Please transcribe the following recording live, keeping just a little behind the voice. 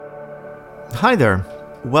Hi there.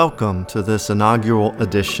 Welcome to this inaugural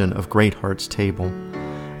edition of Great Hearts Table,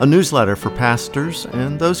 a newsletter for pastors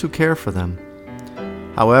and those who care for them.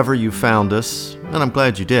 However you found us, and I'm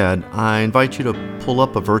glad you did, I invite you to pull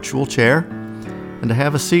up a virtual chair and to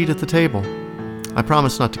have a seat at the table. I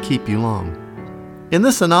promise not to keep you long. In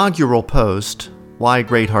this inaugural post, Why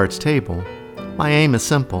Great Hearts Table, my aim is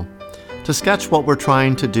simple, to sketch what we're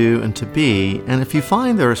trying to do and to be, and if you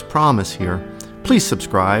find there is promise here, please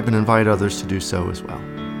subscribe and invite others to do so as well.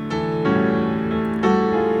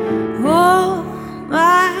 Oh,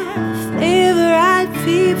 my favorite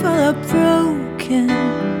people are broken.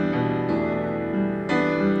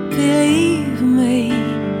 Believe me,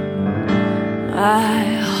 my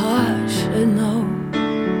heart should know.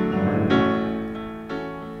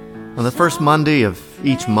 On the first Monday of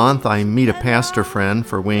each month, I meet a pastor friend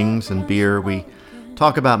for wings and beer. We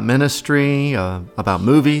talk about ministry, about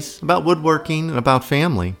movies, about woodworking, and about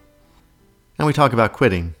family. And we talk about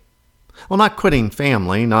quitting. Well, not quitting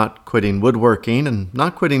family, not quitting woodworking, and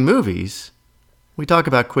not quitting movies. We talk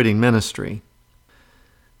about quitting ministry.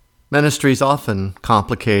 Ministry is often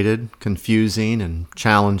complicated, confusing, and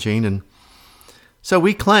challenging, and so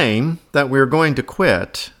we claim that we're going to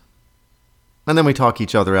quit, and then we talk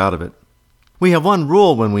each other out of it. We have one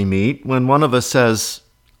rule when we meet. When one of us says,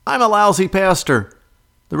 "I'm a lousy pastor,"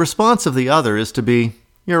 the response of the other is to be,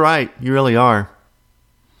 "You're right, you really are."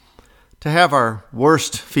 To have our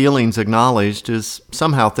worst feelings acknowledged is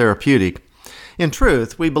somehow therapeutic. In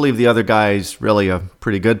truth, we believe the other guy's really a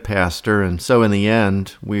pretty good pastor, and so in the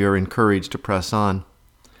end, we are encouraged to press on.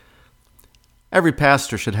 Every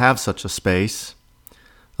pastor should have such a space,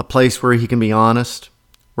 a place where he can be honest,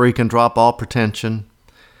 where he can drop all pretension,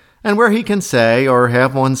 and where he can say or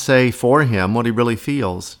have one say for him what he really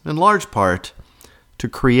feels. In large part, to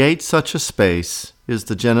create such a space is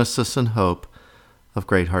the genesis and hope of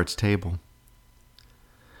Great Hearts Table.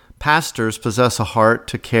 Pastors possess a heart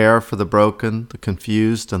to care for the broken, the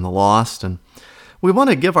confused, and the lost, and we want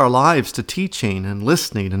to give our lives to teaching and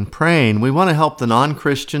listening and praying. We want to help the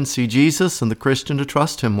non-Christian see Jesus and the Christian to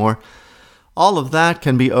trust him more. All of that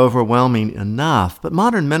can be overwhelming enough, but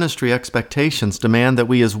modern ministry expectations demand that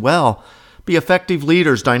we as well be effective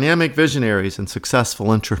leaders, dynamic visionaries, and successful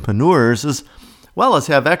entrepreneurs, as well as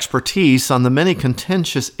have expertise on the many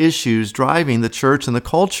contentious issues driving the church and the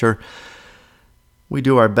culture. We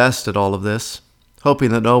do our best at all of this,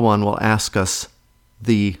 hoping that no one will ask us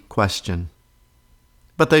the question.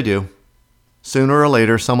 But they do. Sooner or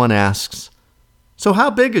later, someone asks, "So how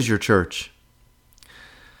big is your church?"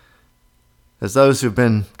 As those who've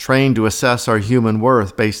been trained to assess our human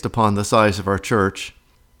worth based upon the size of our church,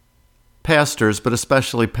 pastors, but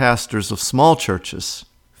especially pastors of small churches,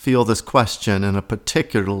 feel this question in a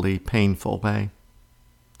particularly painful way.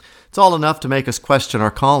 It's all enough to make us question our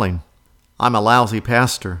calling. "I'm a lousy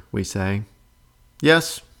pastor," we say.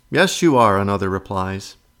 Yes, you are," another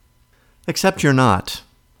replies. Except you're not.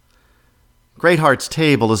 Great Hearts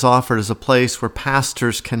Table is offered as a place where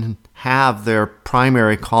pastors can have their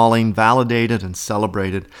primary calling validated and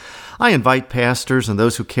celebrated. I invite pastors and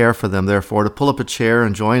those who care for them, therefore, to pull up a chair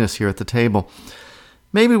and join us here at the table.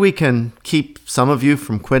 Maybe we can keep some of you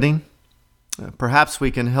from quitting. Perhaps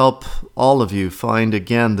we can help all of you find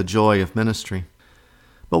again the joy of ministry.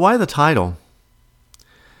 But why the title?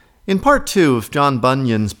 In part 2 of John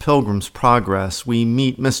Bunyan's Pilgrim's Progress, we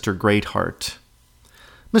meet Mr. Greatheart.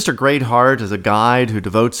 Mr. Greatheart is a guide who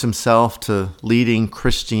devotes himself to leading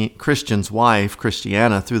Christian's wife,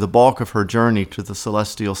 Christiana, through the bulk of her journey to the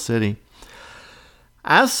celestial city.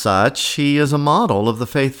 As such, he is a model of the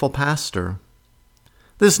faithful pastor.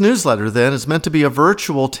 This newsletter, then, is meant to be a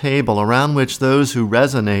virtual table around which those who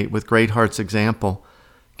resonate with Greatheart's example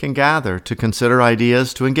can gather to consider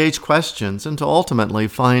ideas, to engage questions, and to ultimately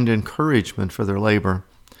find encouragement for their labor.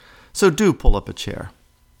 So do pull up a chair.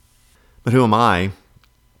 But who am I?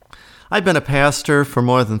 I've been a pastor for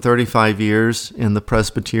more than 35 years in the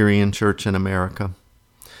Presbyterian Church in America.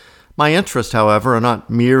 My interests, however, are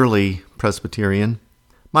not merely Presbyterian.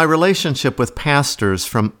 My relationship with pastors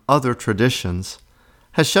from other traditions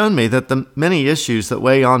has shown me that the many issues that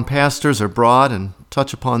weigh on pastors are broad and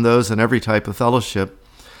touch upon those in every type of fellowship.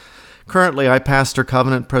 Currently, I pastor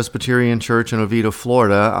Covenant Presbyterian Church in Oviedo,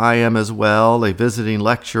 Florida. I am as well a visiting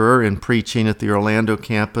lecturer in preaching at the Orlando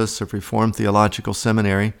campus of Reformed Theological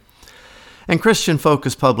Seminary. And Christian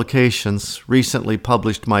Focus Publications recently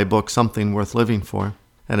published my book, Something Worth Living For,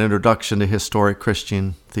 an introduction to historic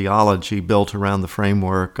Christian theology built around the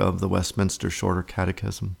framework of the Westminster Shorter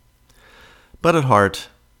Catechism. But at heart,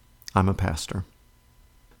 I'm a pastor.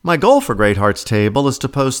 My goal for Great Hearts Table is to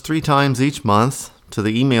post 3 times each month to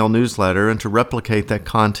the email newsletter and to replicate that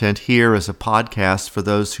content here as a podcast for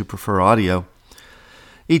those who prefer audio.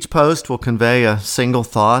 Each post will convey a single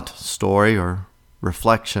thought, story, or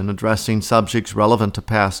reflection addressing subjects relevant to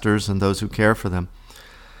pastors and those who care for them.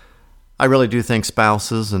 I really do think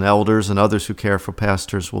spouses and elders and others who care for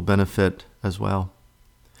pastors will benefit as well.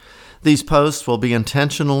 These posts will be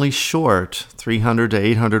intentionally short, 300 to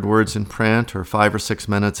 800 words in print or 5 or 6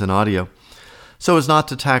 minutes in audio, so as not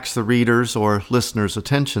to tax the reader's or listener's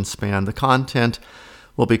attention span. The content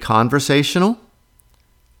will be conversational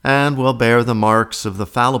and will bear the marks of the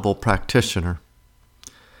fallible practitioner.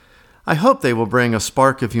 I hope they will bring a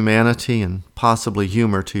spark of humanity and possibly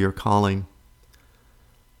humor to your calling.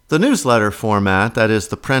 The newsletter format, that is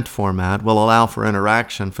the print format, will allow for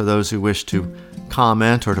interaction for those who wish to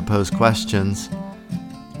comment or to pose questions.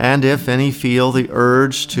 And if any feel the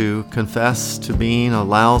urge to confess to being a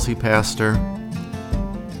lousy pastor,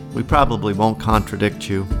 we probably won't contradict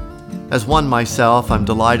you. As one myself, I'm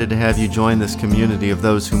delighted to have you join this community of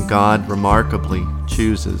those whom God remarkably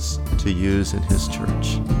chooses to use in His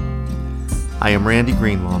church. I am Randy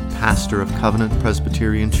Greenwald, pastor of Covenant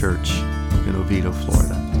Presbyterian Church in Oviedo,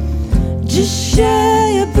 Florida. Just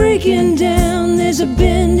shy of breaking down, there's a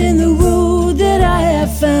bend in the road that I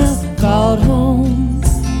have found called home.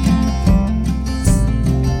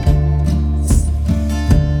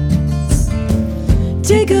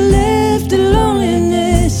 Take a left at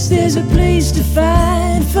loneliness, there's a place to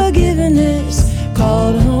find forgiveness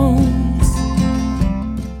called home.